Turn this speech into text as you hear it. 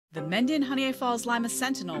The Mendon-Honeoye Falls-Lima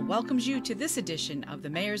Sentinel welcomes you to this edition of the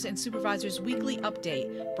Mayors and Supervisors Weekly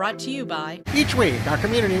Update, brought to you by... Each week, our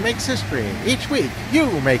community makes history. Each week,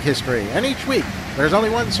 you make history. And each week, there's only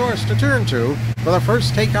one source to turn to for the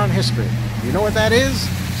first take on history. You know what that is?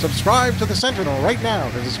 Subscribe to the Sentinel right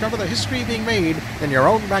now to discover the history being made in your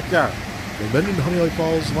own backyard. The Mendon-Honeoye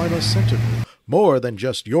Falls-Lima Sentinel. More than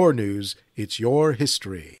just your news, it's your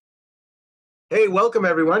history. Hey, welcome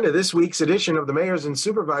everyone to this week's edition of the Mayors and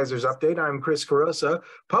Supervisors Update. I'm Chris Carosa,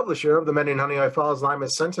 publisher of the Mendon-Honeoye Falls-Lima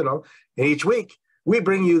Sentinel. And each week, we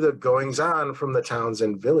bring you the goings-on from the towns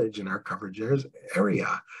and village in our coverage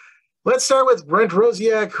area. Let's start with Brent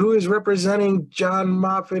Rosiak, who is representing John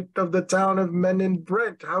Moffett of the town of Mendon.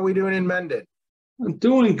 Brent, how are we doing in Mendon? I'm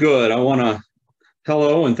doing good. I want to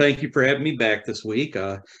hello and thank you for having me back this week.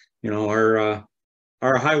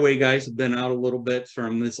 Our highway guys have been out a little bit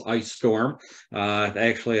from this ice storm.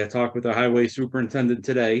 Actually, I talked with the highway superintendent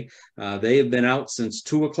today. They have been out since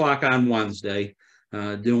 2 o'clock on Wednesday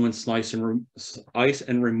doing ice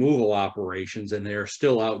and removal operations, and they're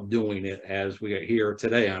still out doing it as we are here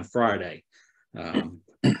today on Friday.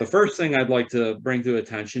 The first thing I'd like to bring to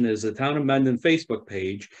attention is the Town of Mendon Facebook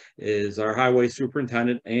page. Is our highway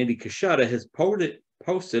superintendent, Andy Cachetta, has posted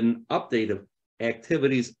an update of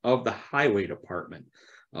activities of the highway department.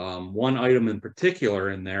 One item in particular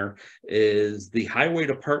in there is the highway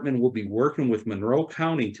department will be working with Monroe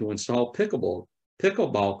County to install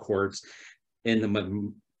pickleball courts in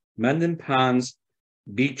the Mendon Ponds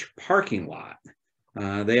Beach parking lot.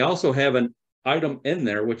 They also have an item in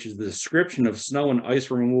there which is the description of snow and ice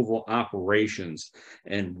removal operations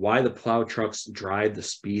and why the plow trucks drive the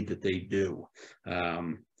speed that they do.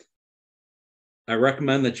 I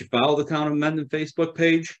recommend that you follow the Town of Mendon Facebook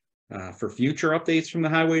page for future updates from the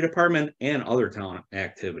Highway Department and other town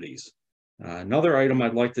activities. Another item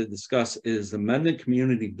I'd like to discuss is the Mendon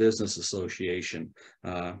Community Business Association.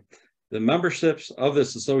 The memberships of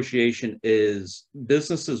this association is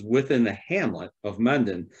businesses within the hamlet of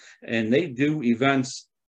Mendon, and they do events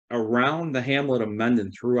around the hamlet of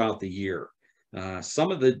Mendon throughout the year.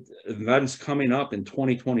 Some of the events coming up in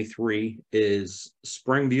 2023 is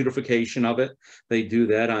spring beautification of it. They do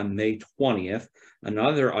that on May 20th.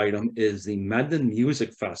 Another item is the Mendon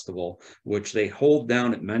Music Festival, which they hold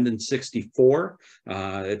down at Mendon 64.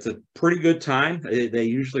 It's a pretty good time. They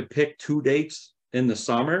usually pick 2 dates in the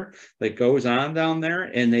summer that goes on down there,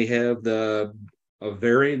 and they have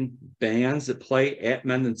varying bands that play at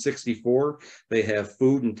Mendon 64. They have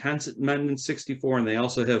food and tents at Mendon 64, and they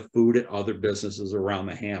also have food at other businesses around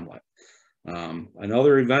the hamlet.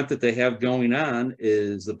 Another event that they have going on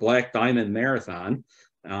is the Black Diamond Marathon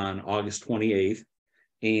on August 28th,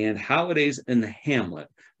 and Holidays in the Hamlet,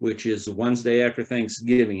 which is the Wednesday after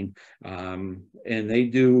Thanksgiving. And they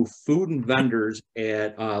do food and vendors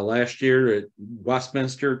at last year at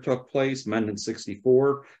Westminster took place, Mendon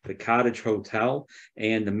 64, the Cottage Hotel,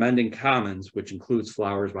 and the Mendon Commons, which includes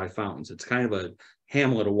Flowers by Fountains. It's kind of a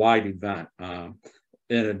hamlet-wide event.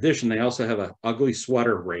 In addition, they also have an ugly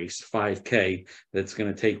sweater race, 5K, that's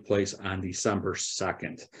going to take place on December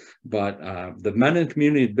 2nd. But the Mendon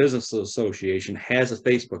Community Business Association has a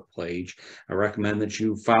Facebook page. I recommend that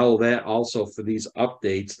you follow that also for these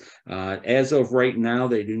updates. As of right now,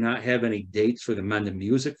 they do not have any dates for the Mendon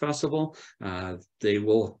Music Festival.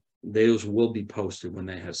 Those will be posted when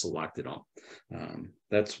they have selected them.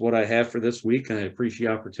 That's what I have for this week, and I appreciate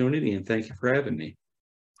the opportunity, and thank you for having me.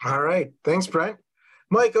 All right. Thanks, Brent.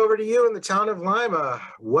 Mike, over to you in the town of Lima.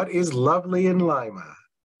 What is lovely in Lima?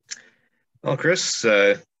 Well, Chris,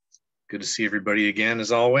 good to see everybody again,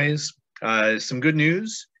 as always. Some good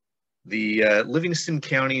news. The Livingston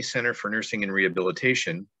County Center for Nursing and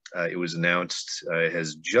Rehabilitation, it was announced,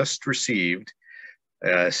 has just received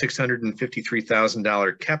a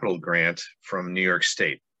 $653,000 capital grant from New York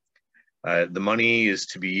State. The money is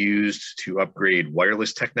to be used to upgrade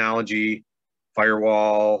wireless technology,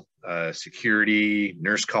 firewall, security,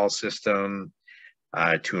 nurse call system,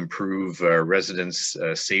 to improve residents'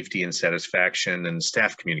 safety and satisfaction and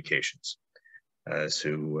staff communications.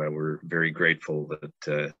 So we're very grateful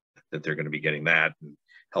that they're going to be getting that and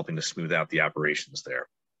helping to smooth out the operations there.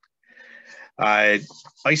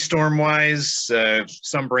 Ice storm wise,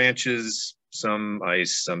 some branches, some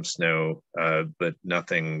ice, some snow, but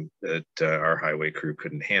nothing that our highway crew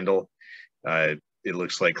couldn't handle. It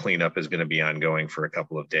looks like cleanup is going to be ongoing for a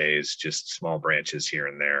couple of days, just small branches here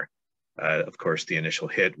and there. Of course, the initial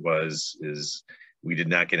hit is we did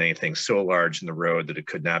not get anything so large in the road that it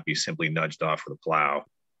could not be simply nudged off with a plow.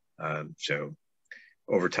 So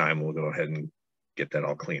over time, we'll go ahead and get that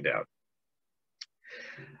all cleaned out.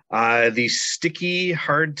 The sticky,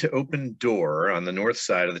 hard to open door on the north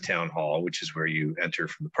side of the town hall, which is where you enter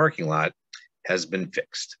from the parking lot, has been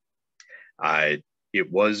fixed. It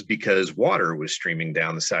was because water was streaming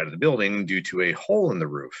down the side of the building due to a hole in the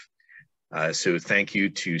roof. So thank you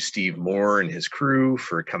to Steve Moore and his crew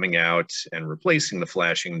for coming out and replacing the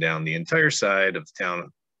flashing down the entire side of the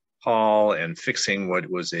town hall and fixing what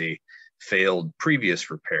was a failed previous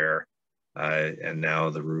repair. And now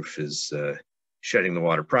the roof is shedding the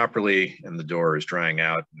water properly and the door is drying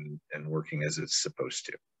out and working as it's supposed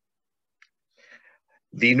to.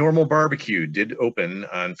 The Normal Barbecue did open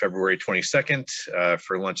on February 22nd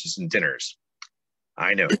for lunches and dinners.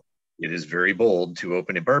 I know it is very bold to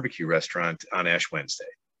open a barbecue restaurant on Ash Wednesday,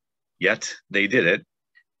 yet they did it.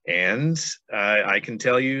 And I can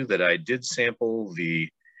tell you that I did sample the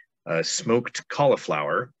smoked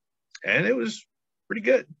cauliflower, and it was pretty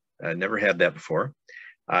good. I never had that before.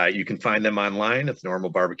 You can find them online at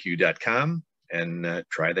thenormalbarbecue.com and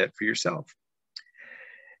try that for yourself.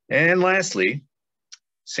 And lastly,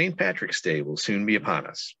 St. Patrick's Day will soon be upon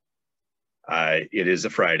us. It is a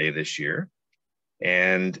Friday this year,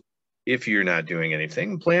 and if you're not doing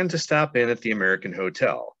anything, plan to stop in at the American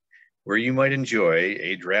Hotel, where you might enjoy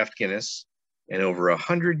a draft Guinness and over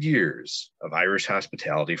 100 years of Irish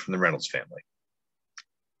hospitality from the Reynolds family.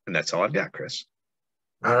 And that's all I've got, Chris.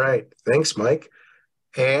 All right. Thanks, Mike.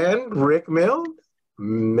 And Rick Mill,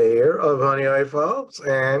 Mayor of Honeoye Falls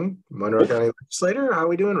and Monroe County Legislator. How are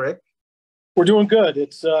we doing, Rick? We're doing good.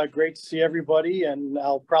 It's great to see everybody, and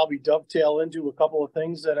I'll probably dovetail into a couple of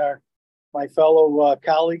things that my fellow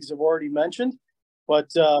colleagues have already mentioned. But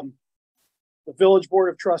the Village Board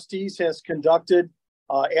of Trustees has conducted,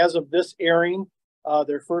 as of this airing,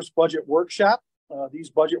 their first budget workshop. These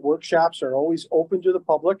budget workshops are always open to the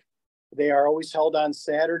public. They are always held on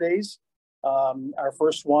Saturdays. Our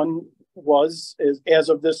first one is as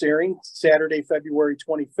of this airing, Saturday, February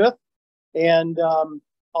 25th. And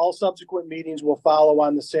all subsequent meetings will follow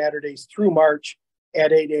on the Saturdays through March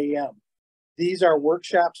at 8 a.m. These are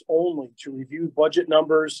workshops only to review budget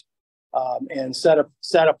numbers and set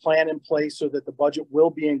a plan in place so that the budget will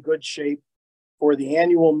be in good shape for the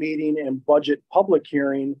annual meeting and budget public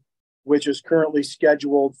hearing, which is currently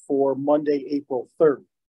scheduled for Monday, April 3rd.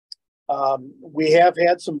 We have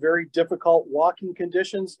had some very difficult walking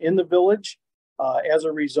conditions in the village as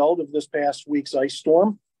a result of this past week's ice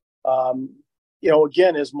storm.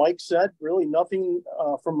 Again, as Mike said, really nothing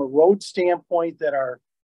from a road standpoint that our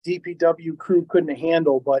DPW crew couldn't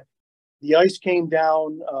handle, but the ice came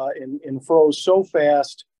down and froze so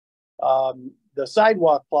fast. The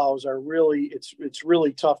sidewalk plows are it's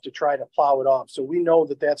really tough to try to plow it off. So we know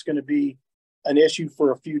that that's going to be an issue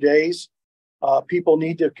for a few days. People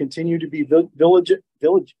need to continue to be vigilant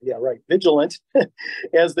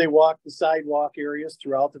as they walk the sidewalk areas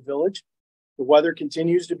throughout the village. The weather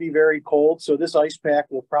continues to be very cold, so this ice pack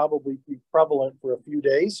will probably be prevalent for a few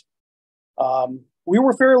days. We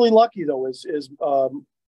were fairly lucky, though, as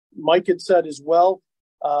Mike had said as well.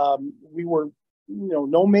 We were,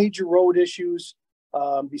 no major road issues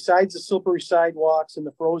besides the slippery sidewalks and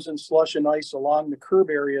the frozen slush and ice along the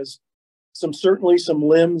curb areas. Certainly some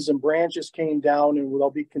limbs and branches came down, and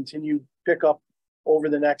there'll be continued pickup over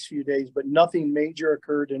the next few days, but nothing major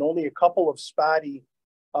occurred, and only a couple of spotty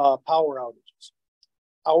power outages.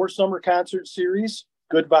 Our summer concert series,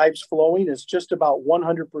 Good Vibes Flowing, is just about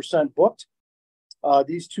 100% booked.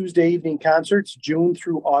 These Tuesday evening concerts, June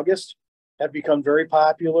through August, have become very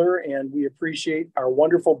popular, and we appreciate our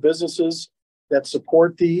wonderful businesses that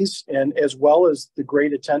support these, and as well as the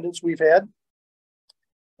great attendance we've had.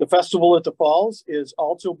 The Festival at the Falls is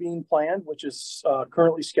also being planned, which is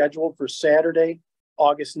currently scheduled for Saturday,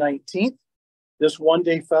 August 19th. This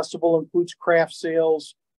one-day festival includes craft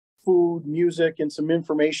sales, food, music, and some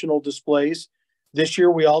informational displays. This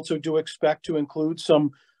year, we also do expect to include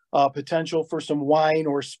some potential for some wine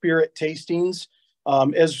or spirit tastings,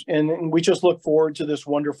 and we just look forward to this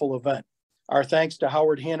wonderful event. Our thanks to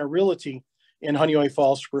Howard Hanna Realty in Honeoye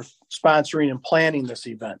Falls for sponsoring and planning this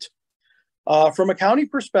event. From a county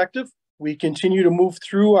perspective, we continue to move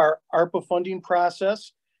through our ARPA funding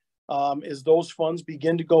process as those funds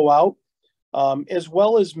begin to go out, as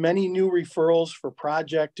well as many new referrals for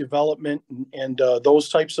project development and those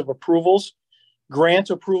types of approvals, grant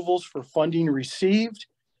approvals for funding received,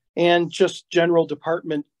 and just general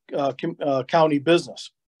department county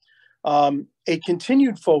business. A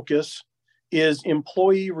continued focus is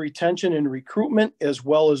employee retention and recruitment, as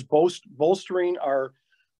well as bolstering our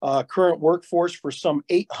current workforce for some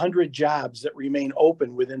 800 jobs that remain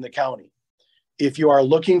open within the county. If you are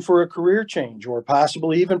looking for a career change or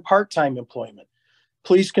possibly even part-time employment,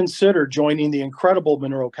 please consider joining the incredible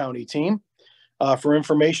Monroe County team. For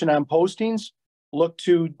information on postings, look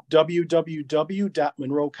to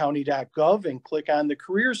www.monroecounty.gov and click on the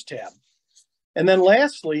Careers tab. And then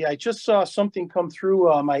lastly, I just saw something come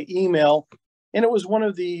through my email, and it was one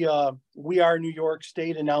of the We Are New York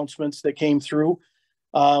State announcements that came through.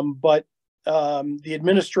 But the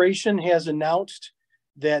administration has announced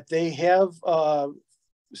that they have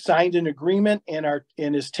signed an agreement and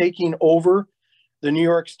is taking over the New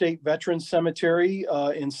York State Veterans Cemetery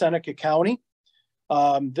in Seneca County.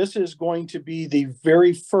 This is going to be the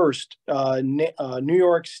very first New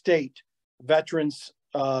York State Veterans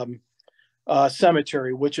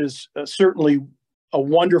Cemetery, which is certainly a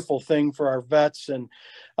wonderful thing for our vets. And,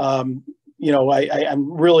 you know,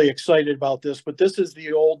 I'm really excited about this, but this is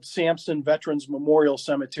the old Sampson Veterans Memorial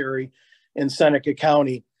Cemetery in Seneca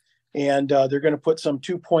County. And they're going to put some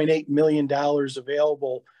 $2.8 million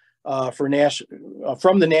available from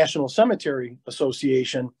the National Cemetery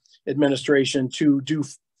Association administration to do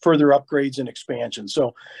further upgrades and expansion.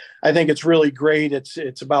 So I think it's really great.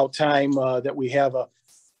 It's about time that we have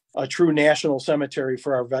a true national cemetery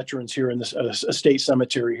for our veterans here in this a state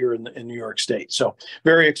cemetery here in New York State. So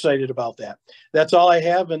very excited about that. That's all I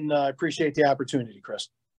have, and I appreciate the opportunity, Chris.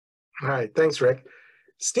 All right, thanks, Rick.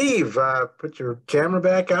 Steve, put your camera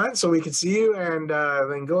back on so we can see you, and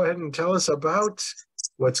then go ahead and tell us about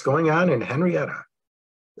what's going on in Henrietta.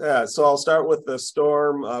 Yeah, so I'll start with the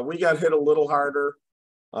storm. We got hit a little harder,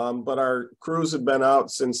 but our crews had been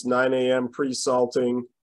out since 9 a.m. pre-salting.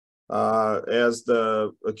 As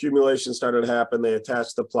the accumulation started to happen, they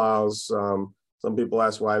attached the plows. Some people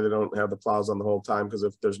ask why they don't have the plows on the whole time, because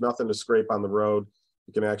if there's nothing to scrape on the road,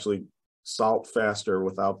 you can actually salt faster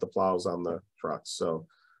without the plows on the trucks. So,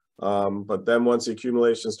 but then once the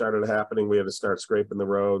accumulation started happening, we had to start scraping the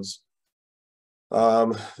roads.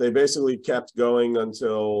 They basically kept going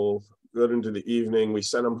until good into the evening. We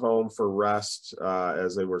sent them home for rest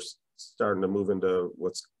as they were starting to move into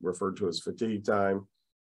what's referred to as fatigue time.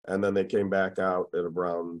 And then they came back out at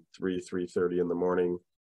around 3:30 in the morning.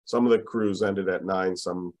 Some of the crews ended at 9,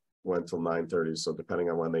 some went till 9:30. So depending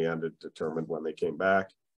on when they ended, determined when they came back.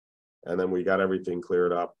 And then we got everything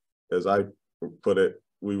cleared up. As I put it,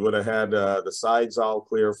 we would have had the sides all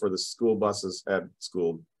clear for the school buses had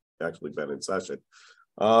school actually been in session.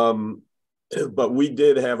 But we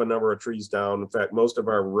did have a number of trees down. In fact, most of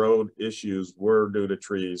our road issues were due to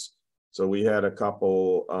trees. So we had a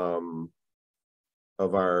couple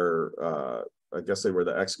of our, I guess they were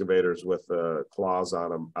the excavators with claws on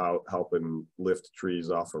them out helping lift trees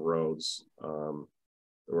off of roads. There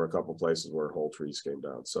were a couple places where whole trees came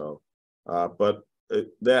down. So, but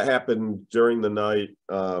that happened during the night.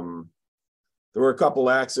 There were a couple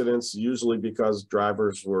accidents, usually because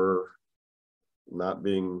drivers were not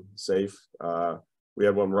being safe. We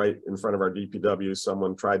had one right in front of our DPW.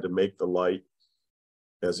 Someone tried to make the light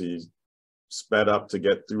as he sped up to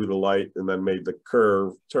get through the light and then made the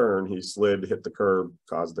curve turn. He slid, hit the curb,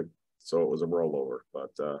 so it was a rollover.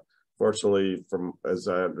 But fortunately, from as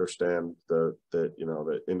I understand, the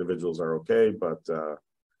individuals are okay, but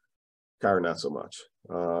car not so much.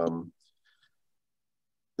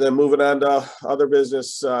 Then moving on to other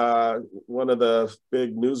business, one of the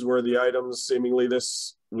big newsworthy items seemingly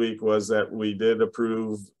this week was that we did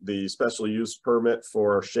approve the special use permit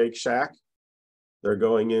for Shake Shack. They're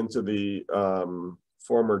going into the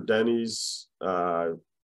former Denny's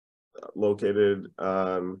located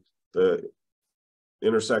on the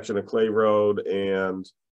intersection of Clay Road and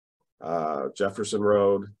Jefferson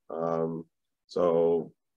Road.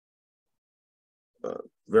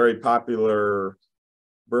 Very popular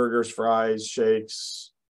burgers, fries,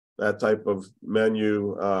 shakes, that type of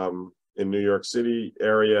menu in New York City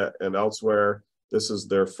area and elsewhere. This is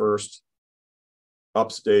their first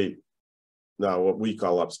upstate. Now, what we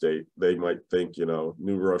call upstate, they might think,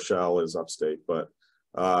 New Rochelle is upstate, but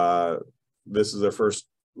this is their first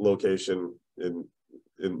location in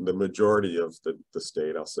the majority of the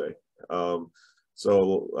state, I'll say.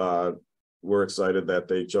 We're excited that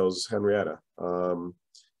they chose Henrietta.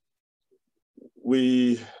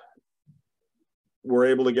 We were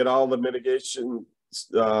able to get all the mitigation,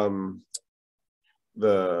 the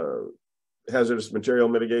hazardous material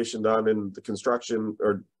mitigation done in the construction,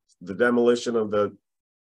 or the demolition of the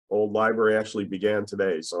old library actually began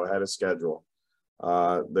today, so I had a schedule.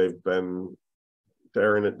 They've been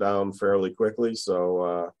tearing it down fairly quickly,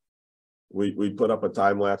 so we put up a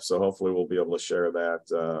time lapse, so hopefully we'll be able to share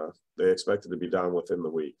that. They expect it to be done within the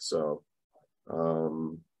week, so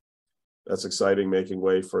that's exciting, making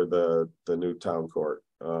way for the new town court.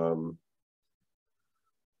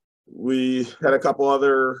 We had a couple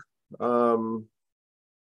other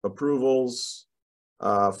approvals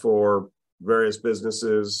for various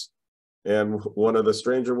businesses. And one of the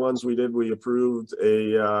stranger ones we did, we approved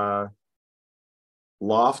a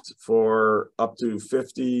loft for up to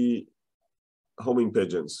 50 homing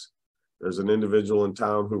pigeons. There's an individual in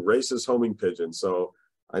town who races homing pigeons. So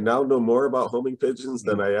I now know more about homing pigeons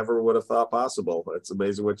than I ever would have thought possible. It's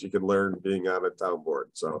amazing what you can learn being on a town board.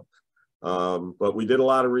 So, but we did a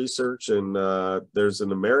lot of research, and there's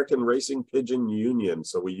an American Racing Pigeon Union.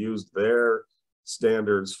 So we used their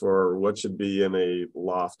standards for what should be in a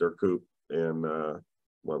loft or coop, and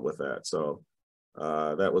went with that. So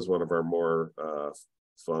that was one of our more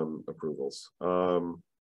fun approvals.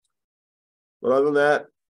 But other than that,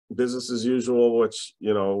 business as usual, which,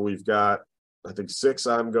 you know, we've got, I think, 6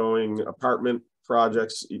 ongoing apartment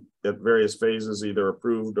projects at various phases, either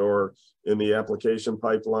approved or in the application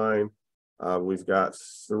pipeline. We've got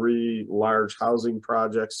 3 large housing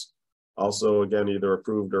projects, also, again, either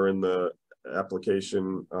approved or in the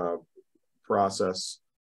application process,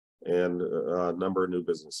 and a number of new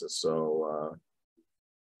businesses. So,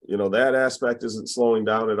 you know, that aspect isn't slowing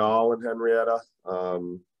down at all in Henrietta.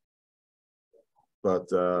 But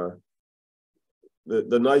the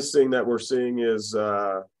nice thing that we're seeing is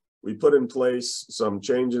we put in place some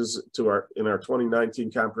changes to our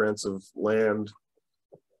 2019 comprehensive land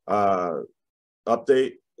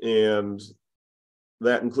update, and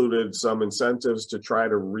that included some incentives to try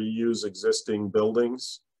to reuse existing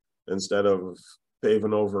buildings instead of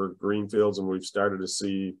paving over green fields, and we've started to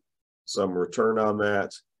see some return on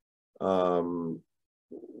that.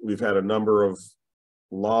 We've had a number of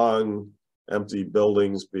long empty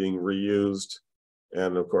buildings being reused,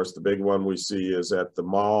 and of course the big one we see is at the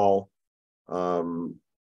mall.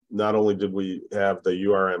 Not only did we have the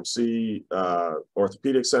URMC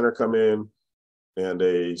orthopedic center come in, and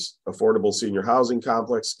a affordable senior housing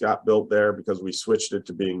complex got built there because we switched it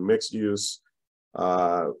to being mixed use.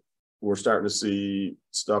 We're starting to see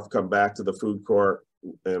stuff come back to the food court,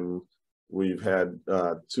 and we've had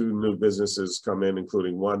 2 new businesses come in,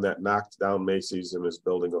 including one that knocked down Macy's and is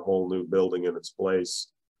building a whole new building in its place.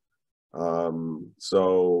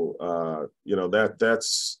 So you know,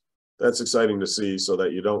 that's exciting to see, so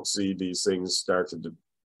that you don't see these things start to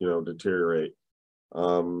deteriorate.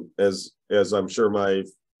 As I'm sure my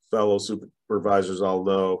fellow supervisors all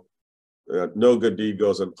know, no good deed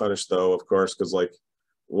goes unpunished, though, of course, because like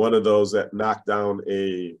one of those that knocked down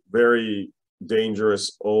a very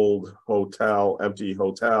dangerous old hotel, empty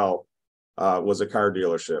hotel, was a car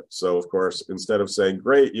dealership. So of course, instead of saying,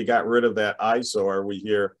 great, you got rid of that eyesore, we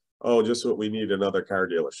hear, oh, just what we need, another car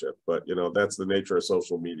dealership. But you know, that's the nature of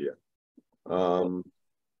social media.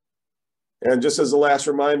 And just as a last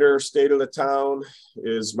reminder, State of the Town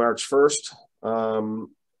is March 1st.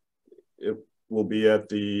 It will be at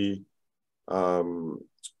the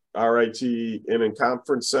RIT Inn and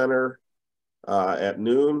Conference Center at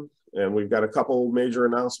noon. And we've got a couple major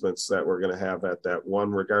announcements that we're going to have at that, one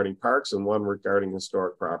regarding parks and one regarding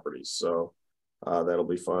historic properties. So that'll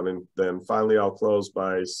be fun. And then finally, I'll close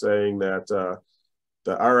by saying that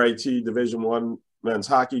the RIT Division I men's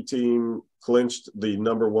hockey team clinched the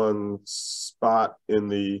 #1 spot in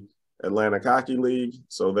the Atlantic Hockey League.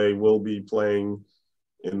 So they will be playing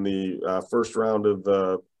in the first round of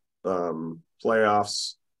the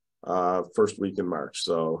playoffs first week in March.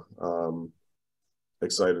 So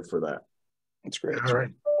excited for that. That's great. All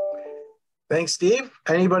right. Thanks, Steve.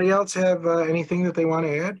 Anybody else have anything that they want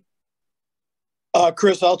to add?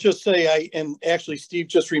 Chris, I'll just say, and actually Steve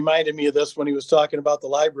just reminded me of this when he was talking about the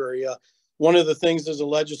library. One of the things as a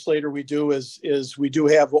legislator we do is we do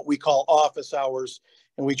have what we call office hours,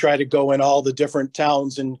 and we try to go in all the different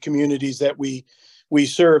towns and communities that we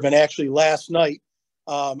serve. And actually last night,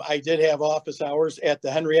 I did have office hours at the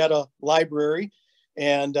Henrietta Library,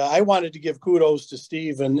 and I wanted to give kudos to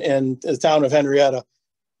Steve and the town of Henrietta.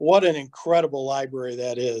 What an incredible library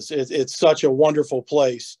that is. It's such a wonderful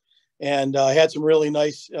place. And I had some really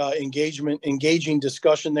nice engaging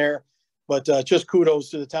discussion there. But just kudos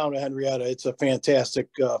to the town of Henrietta. It's a fantastic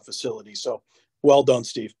facility. So well done,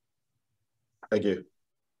 Steve. Thank you.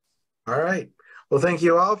 All right. Well, thank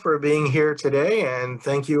you all for being here today. And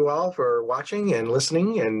thank you all for watching and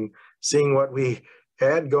listening and seeing what we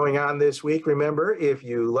had going on this week. Remember, if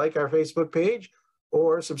you like our Facebook page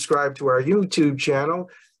or subscribe to our YouTube channel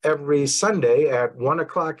every Sunday at 1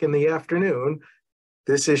 o'clock in the afternoon,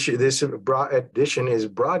 this edition is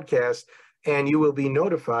broadcast, and you will be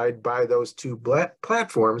notified by those 2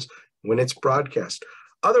 platforms when it's broadcast.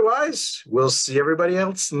 Otherwise, we'll see everybody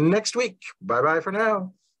else next week. Bye-bye for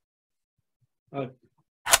now.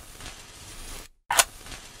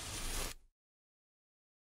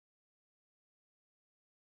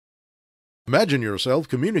 Imagine yourself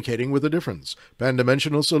communicating with a difference.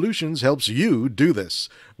 Pan-Dimensional Solutions helps you do this.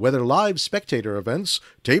 Whether live spectator events,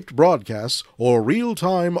 taped broadcasts, or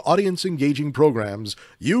real-time audience-engaging programs,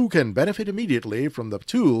 you can benefit immediately from the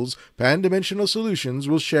tools Pan-Dimensional Solutions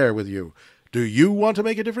will share with you. Do you want to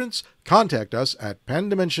make a difference? Contact us at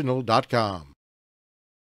pandimensional.com.